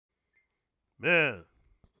Man,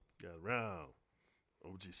 got around.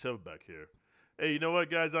 OG SilverBack here. Hey, you know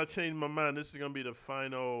what, guys? I changed my mind. This is going to be the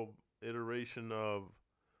final iteration of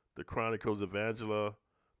the Chronicles of Angela,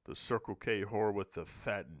 the Circle K whore with the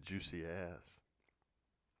fat and juicy ass.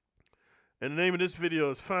 And the name of this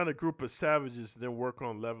video is Find a Group of Savages, then Work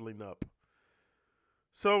on Leveling Up.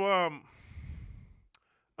 So,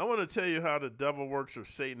 I want to tell you how the devil works or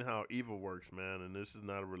Satan, how evil works, man. And this is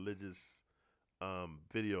not a religious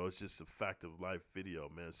video. It's just a fact of life video,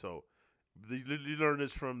 man. So you learn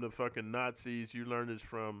this from the fucking Nazis. You learn this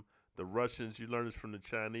from the Russians. You learn this from the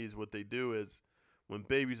Chinese. What they do is when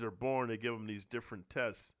babies are born, they give them these different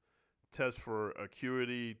tests. Tests for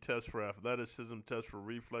acuity, tests for athleticism, tests for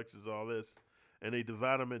reflexes, all this. And they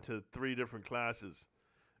divide them into 3 different classes.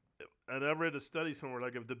 And I read a study somewhere,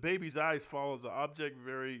 like if the baby's eyes follows the object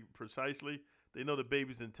very precisely, they know the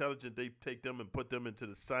baby's intelligent. They take them and put them into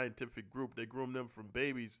the scientific group. They groom them from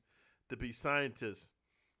babies to be scientists.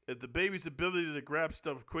 If the baby's ability to grab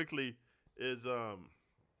stuff quickly is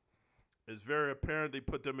very apparent, they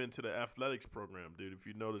put them into the athletics program, dude. If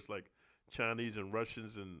you notice, like Chinese and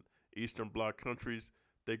Russians and Eastern Bloc countries,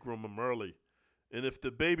 they groom them early. And if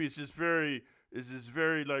the baby is just very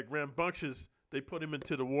like rambunctious, they put him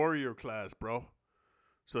into the warrior class, bro.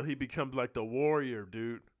 So he becomes like the warrior,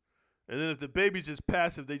 dude. And then if the baby's just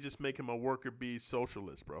passive, they just make him a worker bee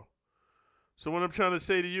socialist, bro. So what I'm trying to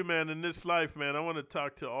say to you, man, in this life, man, I want to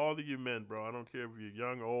talk to all of you men, bro. I don't care if you're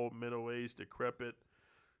young, old, middle-aged, decrepit.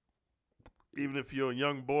 Even if you're a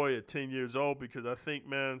young boy at 10 years old, because I think,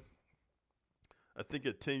 man, at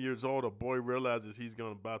 10 years old, a boy realizes he's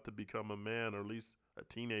about to become a man, or at least a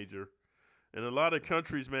teenager. In a lot of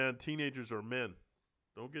countries, man, teenagers are men.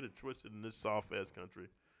 Don't get it twisted in this soft-ass country.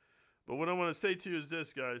 But what I want to say to you is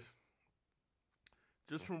this, guys.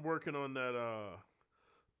 Just from working on that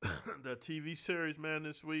that TV series, man,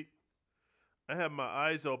 this week, I have my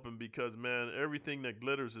eyes open because, man, everything that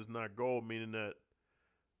glitters is not gold, meaning that,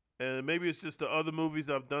 and maybe it's just the other movies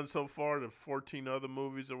I've done so far, the 14 other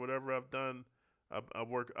movies or whatever I've done.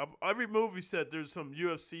 Every movie set, there's some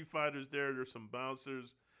UFC fighters there, there's some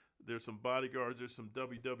bouncers, there's some bodyguards, there's some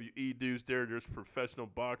WWE dudes there, there's professional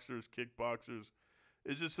boxers, kickboxers.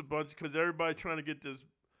 It's just a bunch, because everybody trying to get this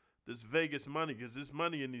Vegas money, because there's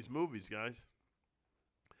money in these movies, guys.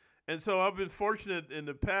 And so I've been fortunate in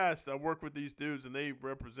the past. I worked with these dudes, and they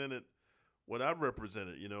represented what I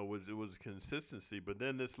represented. You know, it was consistency. But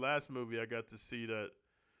then this last movie, I got to see that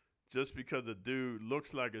just because a dude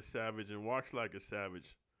looks like a savage and walks like a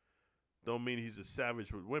savage, don't mean he's a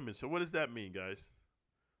savage with women. So what does that mean, guys?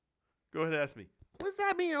 Go ahead and ask me. What does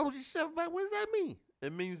that mean, OG SilverBack? What does that mean?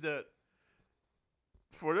 It means that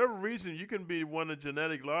for whatever reason, you can won a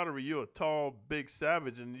genetic lottery. You're a tall, big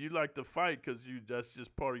savage, and you like to fight because that's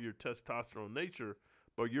just part of your testosterone nature.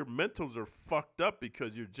 But your mentals are fucked up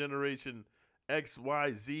because you're generation X,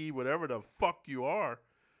 Y, Z, whatever the fuck you are.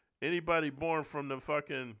 Anybody born from the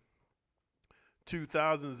fucking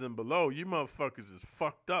 2000s and below, you motherfuckers is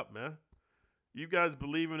fucked up, man. You guys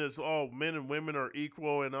believe in this, all men and women are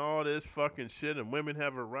equal and all this fucking shit, and women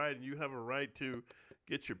have a right, and you have a right to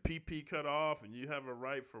get your pee-pee cut off, and you have a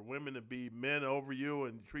right for women to be men over you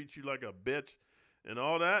and treat you like a bitch and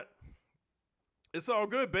all that. It's all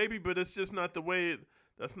good, baby, but it's just not the way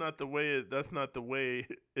that's not the way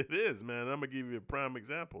it is, man. I'm gonna give you a prime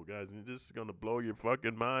example, guys, and this is gonna blow your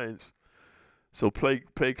fucking minds. So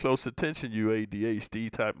pay close attention, you ADHD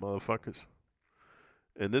type motherfuckers.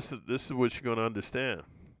 And this is what you're gonna understand.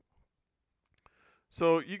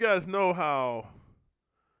 So you guys know how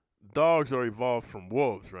dogs are evolved from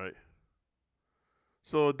wolves, right?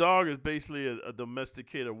 So a dog is basically a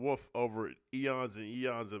domesticated wolf over eons and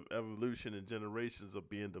eons of evolution and generations of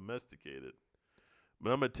being domesticated.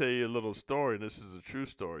 But I'm going to tell you a little story, and this is a true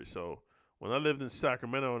story. So when I lived in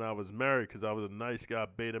Sacramento and I was married, because I was a nice guy,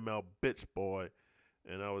 beta male bitch boy,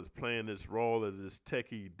 and I was playing this role of this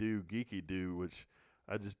techie dude, geeky dude, which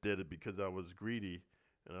I just did it because I was greedy,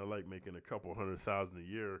 and I like making a couple $100,000 a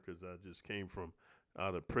year because I just came from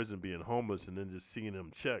out of prison being homeless and then just seeing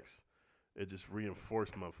them checks. It just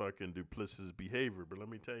reinforced my fucking duplicitous behavior. But let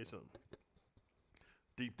me tell you something.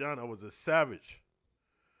 Deep down, I was a savage.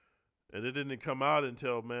 And it didn't come out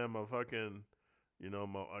until, man, my fucking,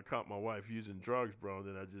 I caught my wife using drugs, bro. And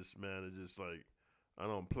then it's just like, I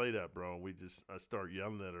don't play that, bro. I start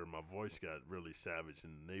yelling at her. My voice got really savage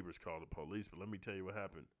and the neighbors called the police. But let me tell you what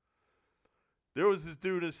happened. There was this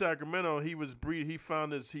dude in Sacramento. He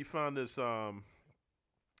found this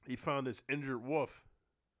injured wolf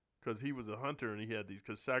because he was a hunter, and he had these,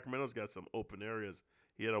 because Sacramento's got some open areas.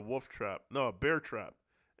 He had a bear trap,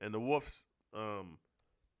 and the wolf's,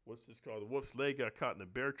 what's this called? The wolf's leg got caught in a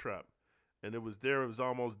bear trap, and it was there. It was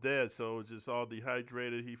almost dead, so it was just all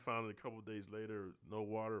dehydrated. He found it a couple of days later, no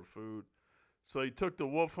water or food. So he took the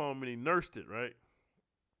wolf home and he nursed it, right?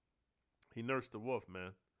 He nursed the wolf,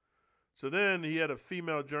 man. So then he had a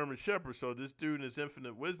female German Shepherd. So this dude in his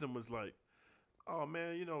infinite wisdom was like, oh,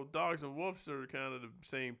 man, you know, dogs and wolves are kind of the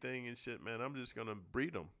same thing and shit, man. I'm just going to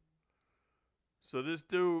breed them. So this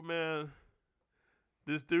dude, man,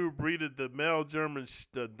 breeded the male German,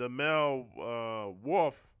 the male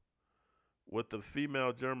wolf with the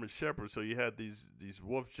female German Shepherd. So you had these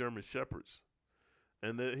wolf German Shepherds.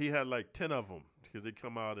 And he had like 10 of them because they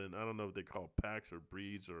come out in, I don't know if they call packs or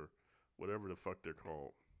breeds or whatever the fuck they're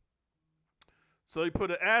called. So he put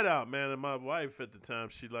an ad out, man, and my wife at the time,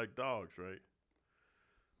 she liked dogs, right?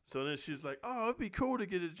 So then she was like, oh, it'd be cool to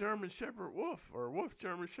get a German Shepherd wolf or a wolf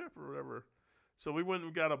German Shepherd or whatever. So we went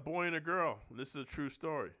and got a boy and a girl. This is a true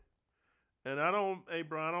story. And I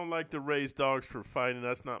don't like to raise dogs for fighting.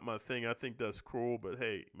 That's not my thing. I think that's cruel, but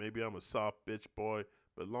hey, maybe I'm a soft bitch boy.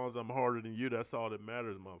 But as long as I'm harder than you, that's all that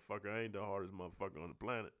matters, motherfucker. I ain't the hardest motherfucker on the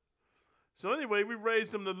planet. So anyway, we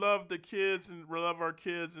raised them to love the kids and love our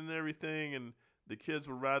kids and everything. And the kids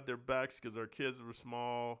would ride their backs because our kids were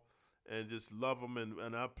small and just love them.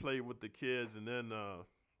 And I played with the kids. And then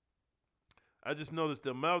I just noticed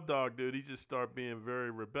the male dog, dude, he just started being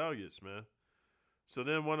very rebellious, man. So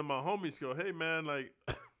then one of my homies go, hey, man, like,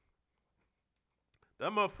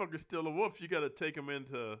 that motherfucker's still a wolf. You got to take him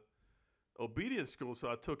into obedience school. So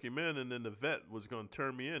I took him in, and then the vet was going to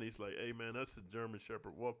turn me in. He's like, hey, man, that's a German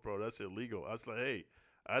Shepherd wolf, bro. That's illegal. I was like, hey,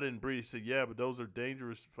 I didn't breed. He said, yeah, but those are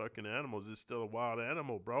dangerous fucking animals. It's still a wild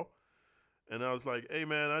animal, bro. And I was like, hey,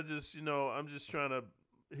 man, I'm just trying to,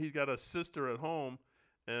 he's got a sister at home,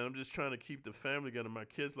 and I'm just trying to keep the family together. My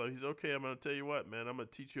kids love. He's okay. I'm going to tell you what, man, I'm going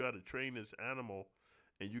to teach you how to train this animal,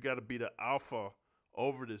 and you got to be the alpha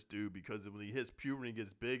over this dude, because when he hits puberty and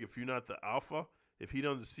gets big, if you're not the alpha, if he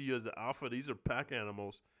doesn't see you as the alpha, these are pack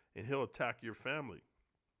animals, and he'll attack your family.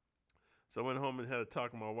 So I went home and had a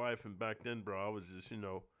talk with my wife, and back then, bro, I was just,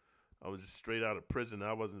 I was just straight out of prison.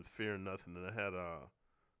 I wasn't fearing nothing, and I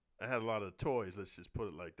had a lot of toys, let's just put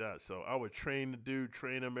it like that. So I would train the dude,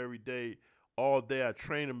 train him every day, all day. I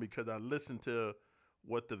trained him because I listened to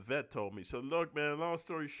what the vet told me. So look, man, long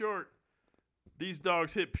story short, these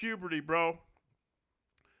dogs hit puberty, bro.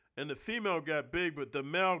 And the female got big, but the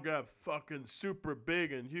male got fucking super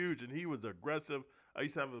big and huge, and he was aggressive. I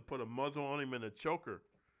used to have to put a muzzle on him and a choker.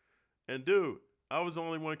 And, dude, I was the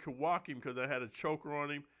only one who could walk him because I had a choker on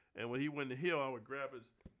him. And when he went to heel, I would grab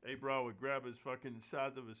his fucking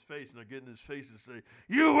sides of his face, and I'd get in his face and say,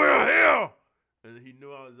 you will heel! And he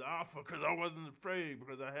knew I was alpha because I wasn't afraid,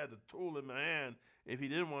 because I had the tool in my hand. If he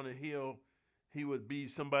didn't want to heel, he would be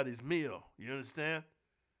somebody's meal. You understand?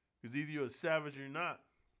 Because either you're a savage or you're not.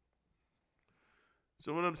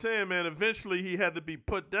 So what I'm saying, man, eventually he had to be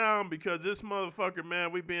put down because this motherfucker,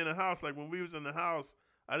 man, we be in the house. Like when we was in the house,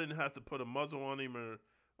 I didn't have to put a muzzle on him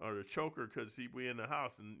or a choker because we in the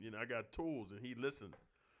house, and I got tools and he listened.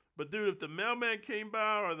 But dude, if the mailman came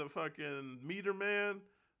by or the fucking meter man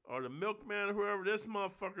or the milkman or whoever, this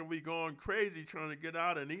motherfucker, we going crazy trying to get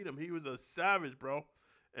out and eat him. He was a savage, bro.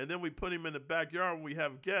 And then we put him in the backyard when we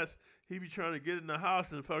have guests. He be trying to get in the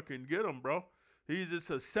house and fucking get him, bro. He's just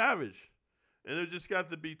a savage. And it just got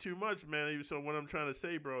to be too much, man. So what I'm trying to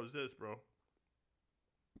say, bro, is this, bro.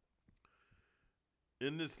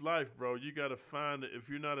 In this life, bro, you got to find, if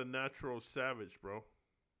you're not a natural savage, bro,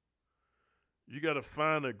 you got to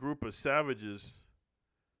find a group of savages,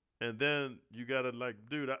 and then you got to, like,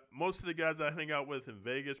 dude, most of the guys I hang out with in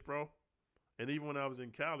Vegas, bro, and even when I was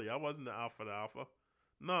in Cali, I wasn't the alpha.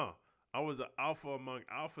 No, I was an alpha among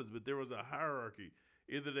alphas, but there was a hierarchy.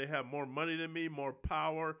 Either they had more money than me, more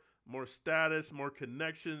power, more status, more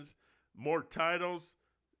connections, more titles,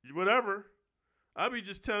 whatever. I be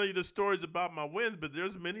just telling you the stories about my wins, but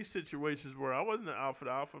there's many situations where I wasn't the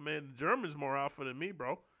alpha, man. The Germans more alpha than me,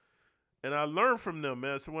 bro. And I learned from them,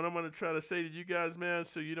 man. So what I'm going to try to say to you guys, man,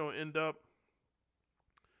 so you don't end up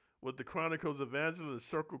with the Chronicles of Angela, the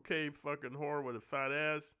Circle K fucking whore with a fat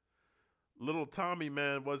ass. Little Tommy,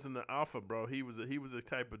 man, wasn't the alpha, bro. He was a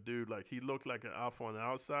type of dude, like, he looked like an alpha on the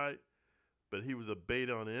outside, but he was a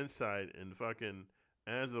beta on the inside, and fucking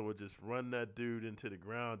Angela would just run that dude into the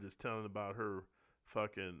ground, just telling about her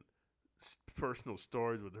fucking personal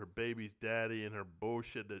stories with her baby's daddy and her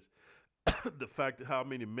bullshit. That's the fact that how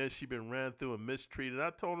many men she been ran through and mistreated.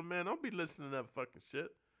 I told him, man, don't be listening to that fucking shit.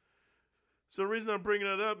 So the reason I'm bringing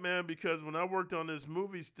that up, man, because when I worked on this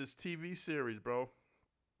TV series, bro,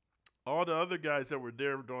 all the other guys that were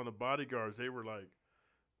there doing the bodyguards, they were like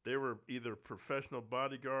They were either professional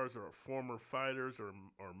bodyguards or former fighters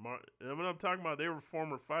and when I'm talking about, they were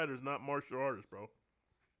former fighters, not martial artists, bro.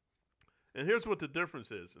 And here's what the difference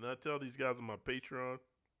is. And I tell these guys on my Patreon,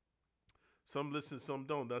 some listen, some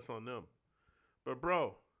don't. That's on them. But,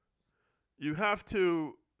 bro, you have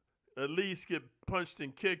to at least get punched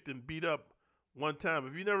and kicked and beat up one time.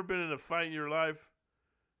 If you've never been in a fight in your life,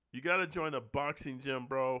 you got to join a boxing gym,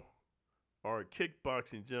 bro, or a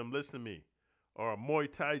kickboxing gym. Listen to me. Or a Muay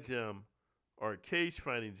Thai gym, or a cage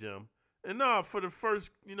fighting gym. And nah, for the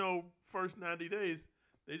first 90 days,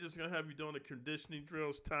 they just going to have you doing the conditioning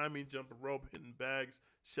drills, timing, jumping rope, hitting bags,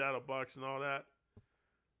 shadow boxing, all that.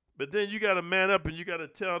 But then you got to man up and you got to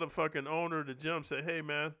tell the fucking owner of the gym, say, hey,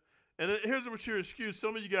 man. And here's what your excuse.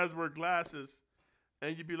 Some of you guys wear glasses,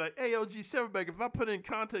 and you'd be like, hey, OG SilverBack, if I put it in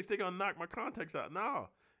context, they're going to knock my contacts out. No.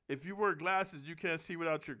 If you wear glasses, you can't see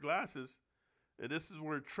without your glasses. And this is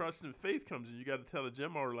where trust and faith comes in. You got to tell the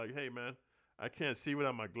gym owner, like, hey, man, I can't see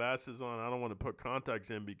without my glasses on. I don't want to put contacts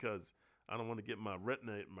in because I don't want to get my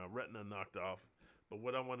retina knocked off. But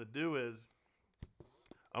what I want to do is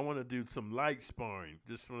I want to do some light sparring.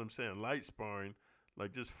 Just what I'm saying, light sparring,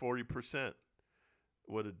 like just 40%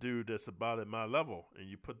 with a dude that's about at my level. And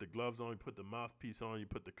you put the gloves on, you put the mouthpiece on, you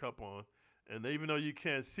put the cup on. And even though you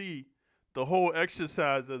can't see, the whole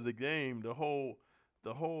exercise of the game, the whole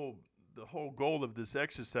goal of this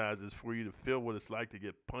exercise is for you to feel what it's like to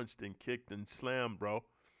get punched and kicked and slammed, bro.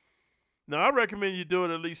 Now, I recommend you do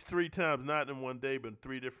it at least 3 times, not in one day, but in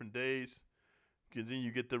 3 different days, because then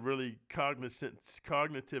you get to really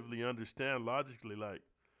cognitively understand logically. Like,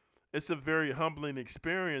 it's a very humbling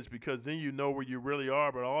experience because then you know where you really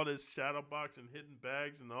are. But all this shadow boxing, hitting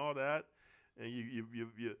bags, and all that, and you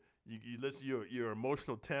listen your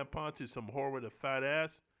emotional tampon to some whore with a fat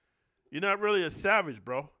ass. You're not really a savage,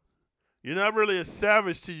 bro. You're not really a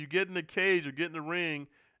savage till you get in the cage or get in the ring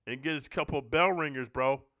and get a couple of bell ringers,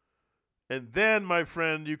 bro. And then, my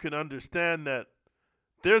friend, you can understand that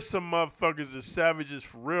there's some motherfuckers that's savages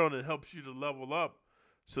for real, and it helps you to level up.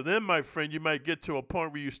 So then, my friend, you might get to a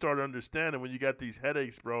point where you start understanding when you got these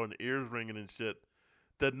headaches, bro, and ears ringing and shit,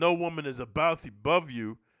 that no woman is above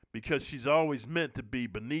you because she's always meant to be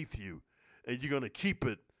beneath you. And you're going to keep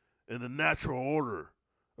it in the natural order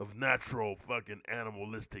of natural fucking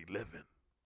animalistic living.